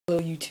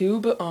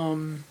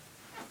YouTube.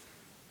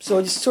 So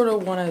I just sort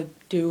of want to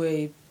do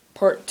a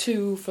part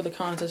 2 for the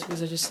contest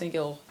because I just think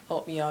it'll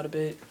help me out a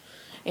bit.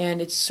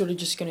 And it's sort of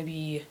just going to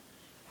be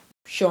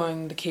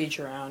showing the cage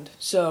around.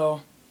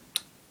 So,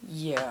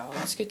 yeah,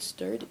 let's get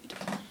started.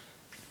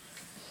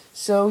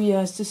 So,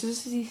 yes, this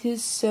is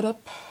his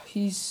setup.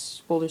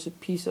 Well, there's a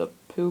piece of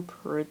poop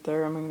right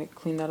there. I'm going to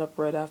clean that up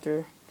right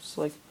after. Just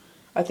like,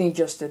 I think he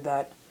just did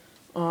that.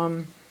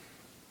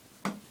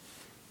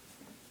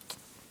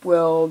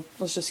 Well,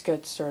 let's just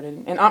get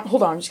started. And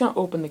hold on, I'm just going to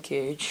open the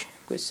cage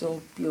because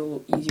it'll be a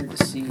little easier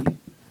to see.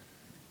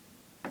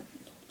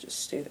 Just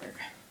stay there.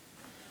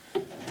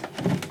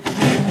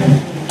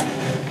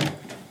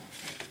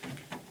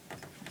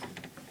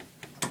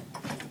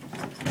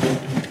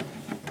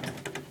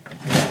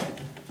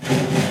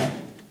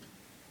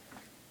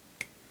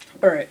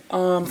 Alright,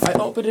 I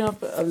opened it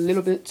up a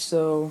little bit,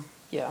 so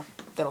yeah,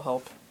 that'll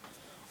help.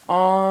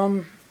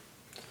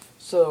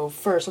 So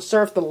first, let's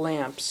start with the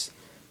lamps.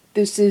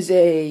 This is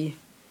a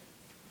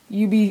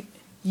UBV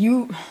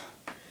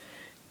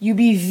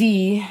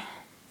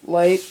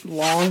light,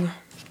 long.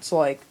 It's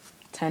like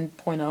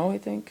 10.0, I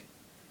think.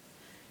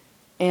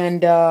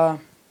 And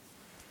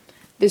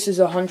this is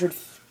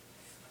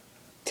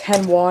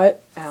 110 watt.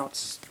 Ow,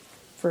 it's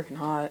freaking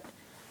hot.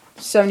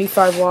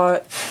 75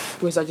 watt,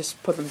 because I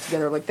just put them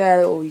together like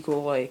that. It'll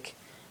equal like,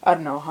 I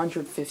don't know,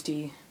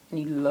 150, and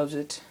he loves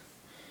it.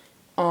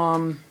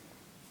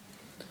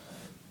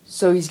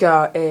 So he's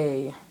got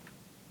a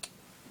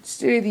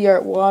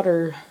state-of-the-art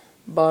water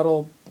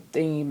bottle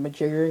thingy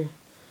majigger.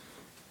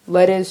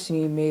 Lettuce, and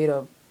he made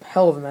a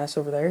hell of a mess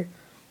over there.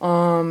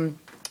 Ooh,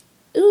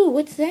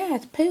 what's that?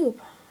 It's poop.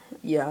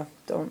 Yeah,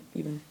 don't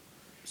even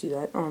see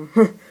that.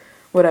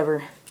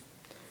 Whatever.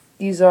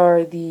 These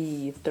are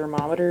the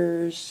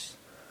thermometers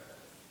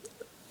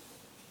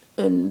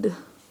and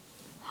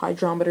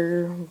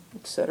hydrometer,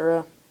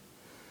 etc.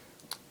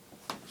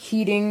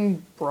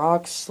 Heating,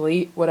 Brock,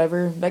 slate,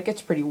 whatever. That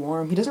gets pretty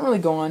warm. He doesn't really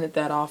go on it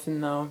that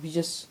often, though. He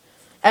just,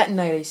 at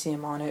night I see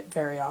him on it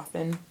very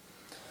often.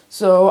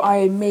 So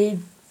I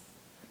made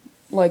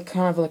like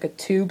kind of like a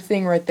tube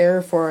thing right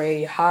there for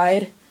a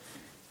hide.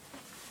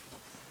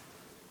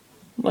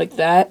 Like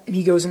that.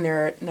 He goes in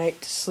there at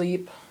night to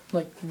sleep.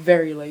 Like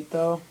very late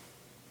though.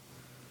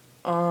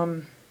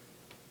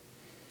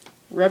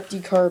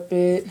 Repti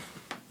carpet.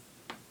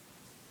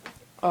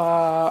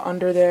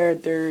 Under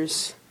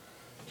there's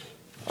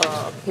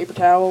paper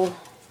towel.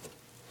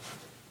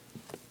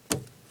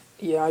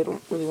 Yeah, I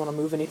don't really want to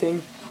move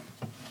anything.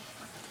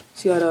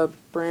 He's got a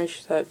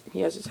branch that he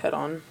has his head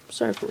on.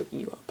 Sorry for waking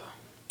you up.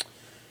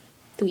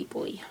 Sweet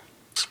boy.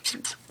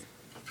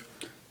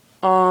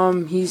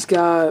 He's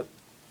got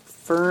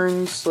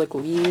ferns, like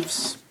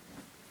leaves,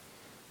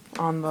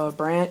 on the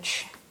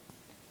branch.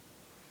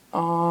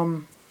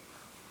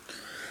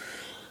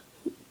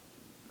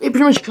 It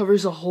pretty much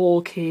covers the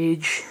whole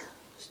cage.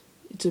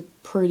 It's a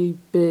pretty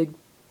big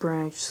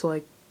branch. It's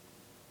like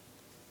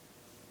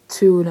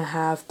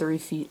 2.5, 3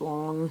 feet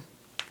long.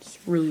 It's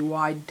really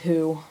wide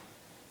too.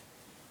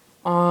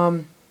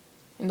 And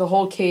the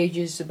whole cage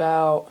is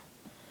about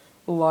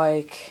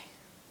like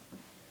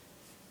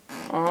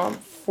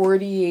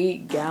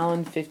 48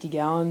 gallon, 50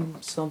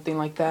 gallon, something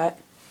like that.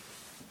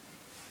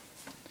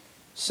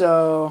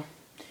 So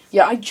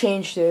yeah, I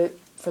changed it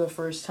for the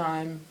first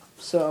time.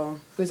 So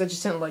because I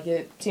just didn't like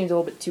it. It seemed a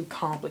little bit too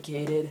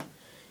complicated.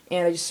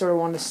 And I just sort of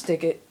wanted to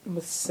stick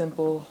with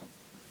simple,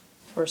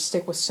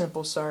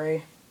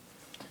 sorry.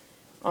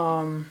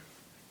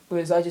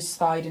 Because I just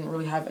thought I didn't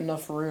really have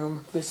enough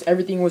room. Because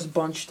everything was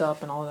bunched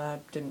up and all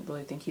that. Didn't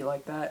really think he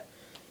liked that.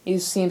 He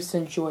seems to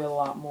enjoy a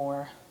lot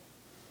more.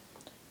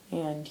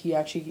 And he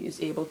actually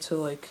is able to,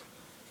 like,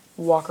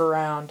 walk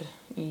around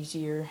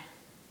easier.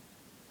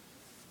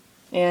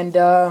 And,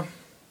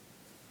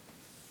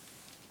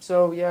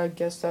 so, yeah, I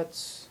guess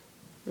that's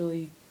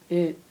really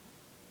it.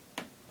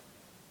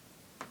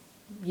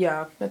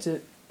 Yeah, that's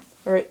it.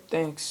 Alright,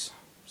 thanks.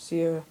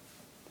 See ya.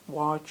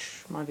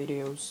 Watch my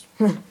videos.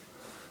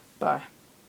 Bye.